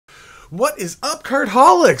What is up,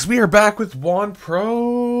 Cardholics? We are back with Wand Pro.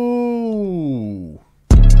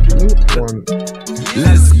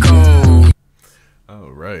 Let's go.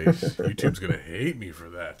 All right. YouTube's going to hate me for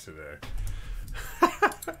that today.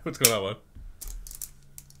 What's going on, Wand?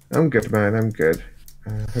 I'm good, man. I'm good.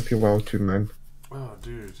 Hope you're well too, man. Oh,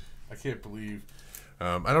 dude. I can't believe...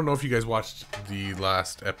 I don't know if you guys watched the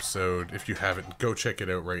last episode. If you haven't, go check it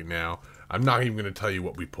out right now. I'm not even going to tell you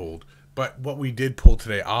what we pulled. But what we did pull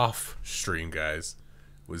today off stream, guys,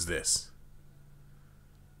 was this.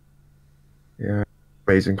 Yeah,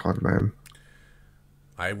 amazing card, man.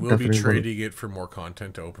 I will Definitely be trading it for more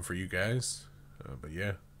content to open for you guys. But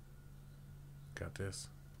yeah, got this.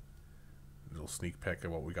 A little sneak peek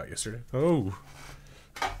of what we got yesterday. Oh.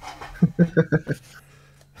 Alright,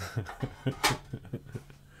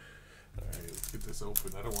 let's get this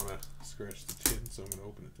open. I don't want to scratch the tin, so I'm going to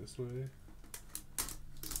open it this way.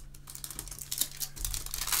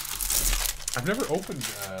 I've never opened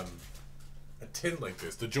a tin like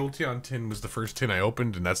this. The Jolteon tin was the first tin I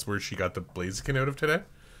opened, and that's where she got the Blaziken out of today.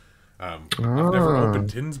 I've never opened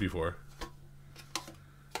tins before.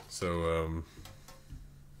 So,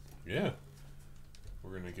 yeah.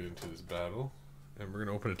 We're going to get into this battle, and we're going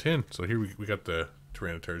to open a tin. So here we got the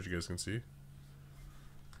Tyranitar, as you guys can see.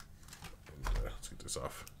 And, let's get this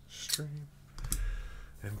off stream.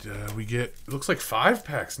 And we get, it looks like 5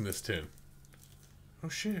 packs in this tin. Oh,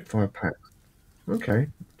 shit. 5 packs. Okay,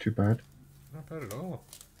 too bad. Not bad at all.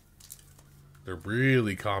 They're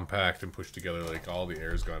really compact and pushed together, like all the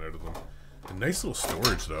air's gone out of them. A nice little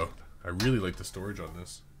storage, though. I really like the storage on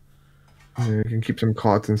this. Yeah, you can keep some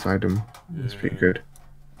cards inside them. It's pretty good.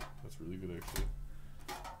 That's really good, actually.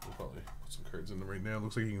 We'll probably put some cards in them right now.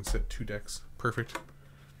 Looks like you can set 2 decks. Perfect.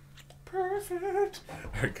 Perfect!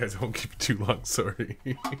 Alright, guys, I won't keep it too long, sorry.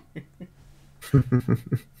 Thanks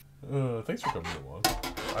for coming along.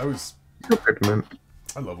 You're good, man.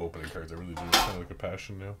 I love opening cards, I really do. It's kind of like a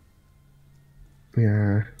passion now.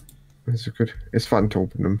 Yeah, it's good. It's fun to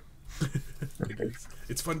open them.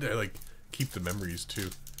 It's fun to like keep the memories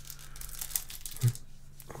too.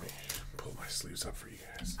 Let me pull my sleeves up for you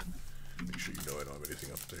guys. Make sure you know I don't have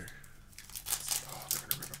anything up there. Oh, they're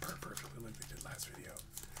gonna rip apart perfectly like they did last video.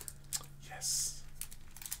 Yes.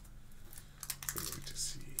 Wait to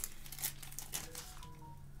see.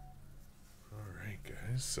 Alright,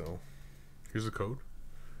 guys, so here's the code.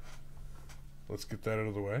 Let's get that out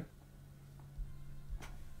of the way.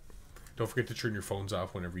 Don't forget to turn your phones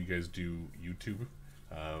off whenever you guys do YouTube.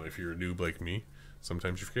 If you're a noob like me,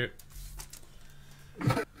 sometimes you forget.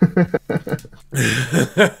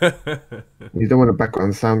 You don't want a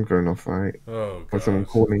background sound going off, right? Oh, Or someone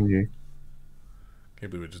calling you.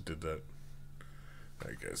 Can't believe I just did that.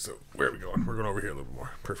 Alright, guys, so where are we going? We're going over here a little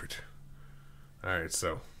more. Perfect. Alright,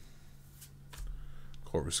 so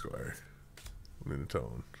Corvisquire.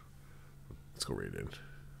 Linatone. Let's go right in.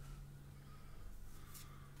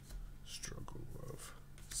 Struggle Love.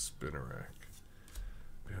 Spinnerack.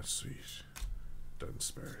 Sweet.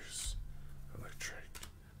 Dunsparce. Electric.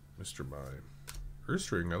 Mr. Mime.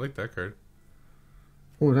 Earthstring. I like that card.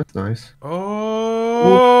 Oh, that's nice.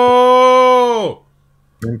 Oh!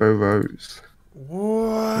 Rainbow Rose.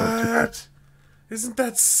 What? Isn't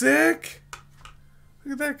that sick?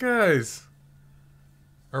 Look at that, guys.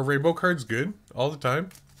 Are rainbow cards good all the time?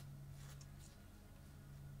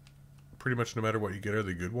 Pretty much no matter what you get, are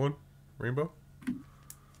they good one? Rainbow?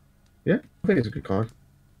 Yeah, I think it's a good card.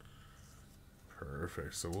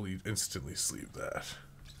 Perfect. So we'll instantly sleeve that.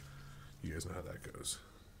 You guys know how that goes.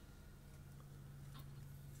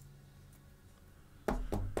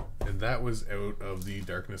 And that was out of the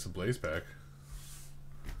Darkness Ablaze pack.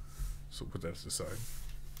 So we'll put that to the side.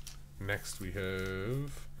 Next we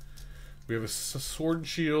have a Sword and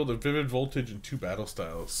Shield, a Vivid Voltage, and 2 Battle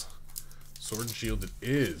Styles. Sword and Shield it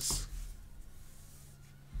is.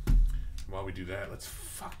 And while we do that, let's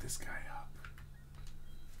fuck this guy up.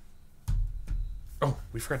 Oh,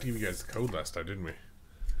 we forgot to give you guys the code last time, didn't we?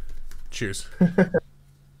 Cheers. Alright.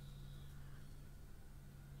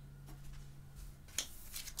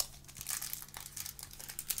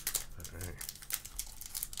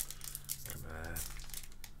 Come on.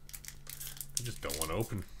 I just don't want to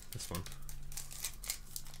open this one.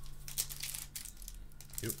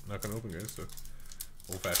 Yep, not going to open, guys, so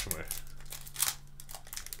old-fashioned way.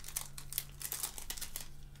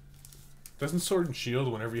 Doesn't Sword and Shield,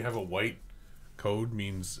 whenever you have a white code,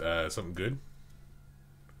 means something good?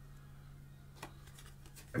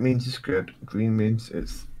 It means it's good. Green means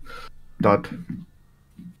it's dud.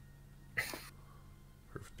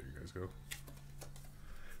 Perfect, there you guys go.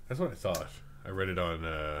 That's what I thought. I read it on,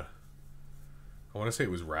 I want to say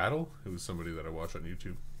it was Rattle. It was somebody that I watch on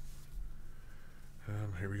YouTube.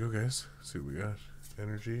 Here we go, guys. Let's see what we got.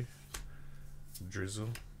 Energy, Drizzle,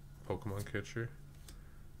 Pokemon Catcher,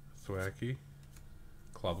 Thwacky,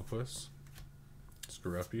 Clobbopus,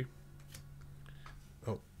 Scruffy.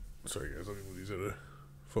 Oh, sorry guys, let me move these out of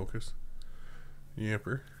focus.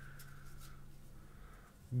 Yamper,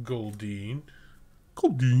 Goldeen,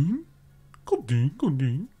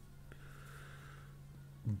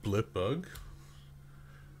 Blipbug.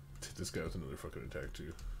 Hit this guy with another fucking attack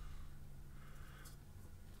too.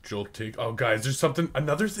 Joltik. Oh, guys, there's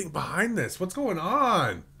another thing behind this. What's going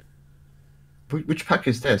on? Which pack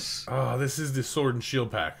is this? Oh, this is the Sword and Shield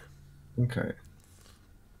pack. Okay.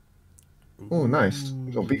 Oh, nice.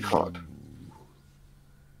 We got a big card.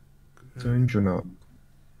 Stone Junior.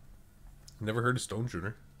 Never heard of Stone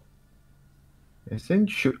Junior. It's in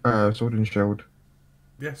Sword and Shield.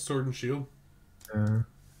 Yeah, Sword and Shield. Uh,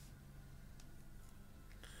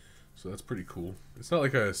 So that's pretty cool. It's not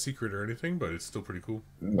like a secret or anything, but it's still pretty cool.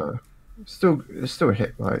 no. It's still a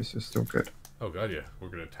hit, right? It's still good. Oh god, yeah. We're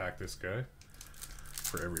gonna attack this guy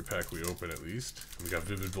for every pack we open at least. We got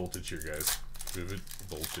Vivid Voltage here, guys. Vivid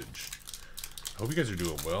Voltage. I hope you guys are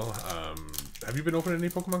doing well. Have you been opening any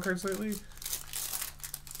Pokemon cards lately?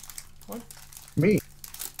 What? Me?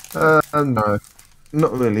 No.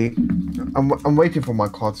 Not really. I'm waiting for my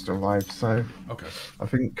cards to arrive, so Okay. I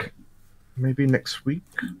think maybe next week.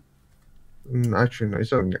 Actually, no,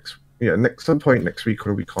 it's only next. Yeah, some point next week or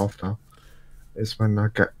the week after is when I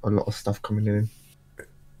get a lot of stuff coming in.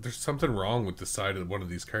 There's something wrong with the side of one of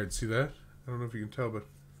these cards. See that? I don't know if you can tell, but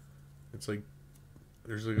it's like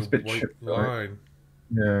there's like a white line.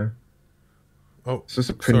 Yeah. Oh, it's just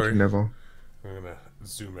a printing level. I'm gonna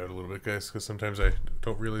zoom out a little bit, guys, because sometimes I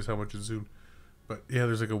don't realize how much it's zoomed. But yeah,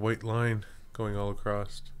 there's like a white line going all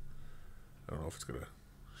across. I don't know if it's gonna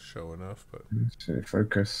show enough, but let's see,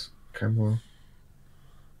 focus camera.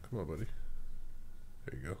 Come on, buddy.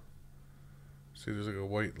 There you go. See, there's like a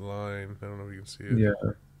white line. I don't know if you can see it.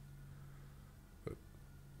 Yeah. But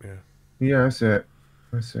yeah. Yeah, that's it.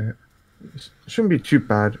 That's it. It shouldn't be too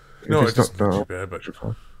bad. No, it's not too bad, but here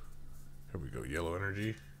we go. Yellow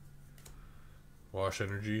energy. Wash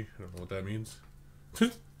energy. I don't know what that means.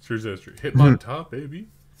 Here's history. Hitmontop, baby.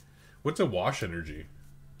 What's a wash energy?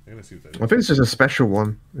 I'm gonna see what that is. I think this is a special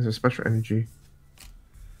one. It's a special energy.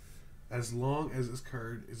 As long as this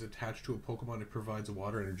card is attached to a Pokemon, it provides a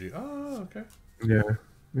water energy. Oh, okay. Yeah,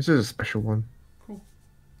 this is a special one. Cool.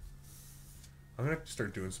 I'm gonna have to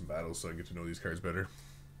start doing some battles so I get to know these cards better.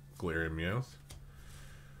 Glare and Meowth.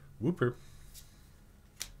 Wooper.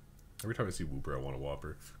 Every time I see Wooper, I want a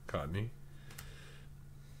Whopper. Cottony.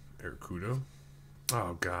 Arcudo.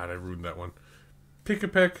 Oh god, I ruined that one.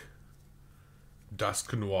 Pick-a-Peck.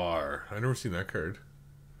 Dusk Noir. I've never seen that card.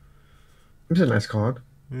 It's a nice card.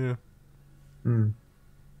 Yeah.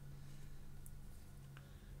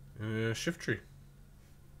 Shift Tree.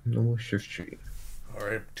 No Shift Tree.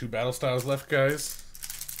 Alright, 2 battle styles left, guys.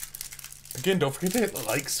 Again, don't forget to hit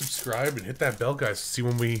like, subscribe, and hit that bell, guys, to see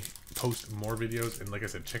when we post more videos. And like I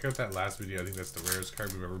said, check out that last video. I think that's the rarest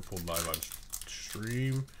card we've ever pulled live on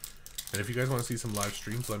stream. And if you guys want to see some live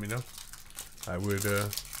streams, let me know. I would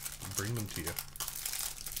bring them to you.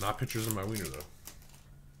 Not pictures of my wiener, though.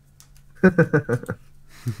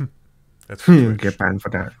 That's for Twitch. Get banned for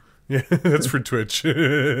that. Yeah, that's for Twitch. 1,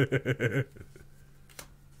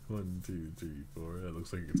 2, 3, 4. That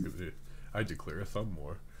looks like it's gonna hit. I declare a thumb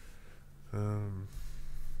war. Alright.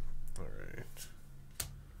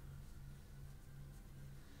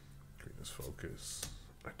 Greatness focus.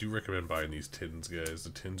 I do recommend buying these tins, guys.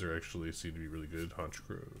 The tins are actually seem to be really good.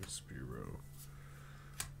 Honchkrow, Spearow,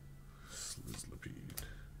 Slislipede,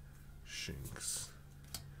 Shinx,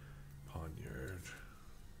 Ponyard,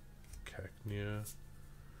 Cacnea.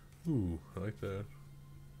 Ooh, I like that.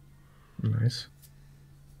 Nice.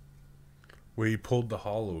 We pulled the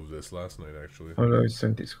hollow of this last night, actually. Oh no, it's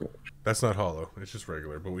Senti Scorch. That's not hollow. It's just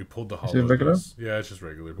regular. But we pulled the hollow. Is it regular? Yeah, it's just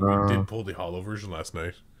regular. But we did pull the hollow version last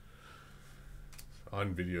night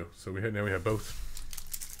on video. So now we have both.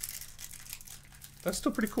 That's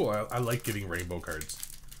still pretty cool. I like getting rainbow cards,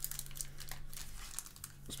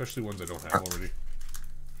 especially ones I don't have already.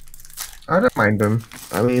 I don't mind them.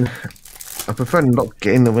 I mean, I prefer not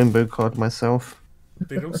getting the rainbow card myself.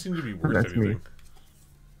 They don't seem to be worth anything. Me.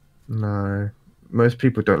 No, most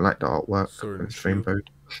people don't like the artwork. It's rainbowed.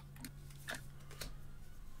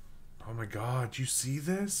 Oh my god, do you see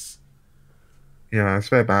this? Yeah, it's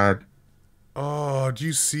very bad. Oh, do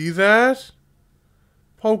you see that?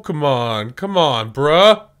 Pokemon, come on,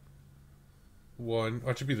 bruh. Oh,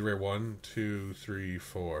 it should be the rare. 1, 2, 3,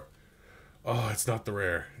 4. Oh, it's not the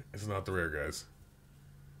rare. It's not the rare, guys.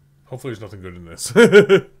 Hopefully there's nothing good in this.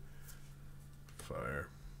 5,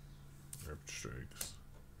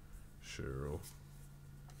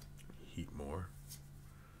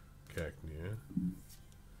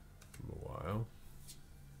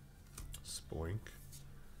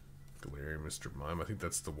 Legendary Mr. Mime. I think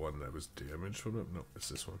that's the one that was damaged from it. No, it's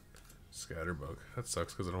this one. Scatterbug. That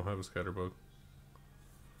sucks because I don't have a Scatterbug.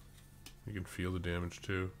 You can feel the damage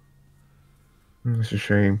too. It's a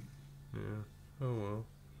shame. Yeah. Oh well.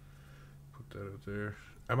 Put that out there.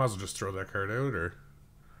 I might as well just throw that card out, or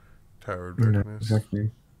Tower of Darkness. No,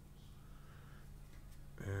 exactly.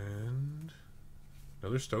 And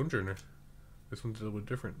another Stonejourner. This one's a little bit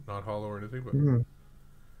different. Not hollow or anything, but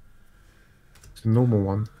it's a normal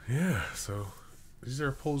one. yeah, so these are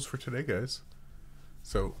our pulls for today, guys.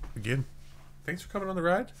 So again, thanks for coming on the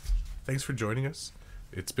ride. Thanks for joining us.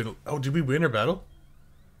 It's been... Oh, did we win our battle?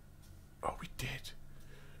 Oh, we did.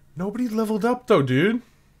 Nobody leveled up, though, dude.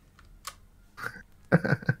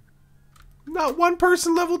 Not one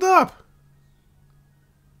person leveled up.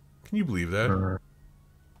 Can you believe that?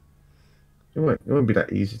 It won't be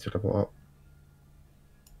that easy to level up.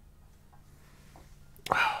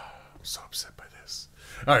 I'm so upset by this.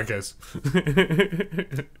 All right, guys.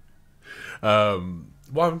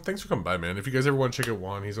 Juan, thanks for coming by, man. If you guys ever want to check out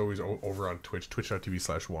Juan, he's always over on Twitch,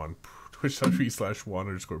 twitch.tv/Juan,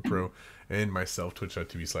 twitch.tv/Juan_pro, and myself,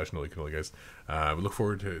 twitch.tv/KnowlieKanole, guys. We look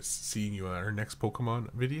forward to seeing you on our next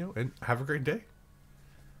Pokemon video, and have a great day.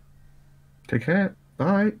 Take care.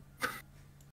 Bye.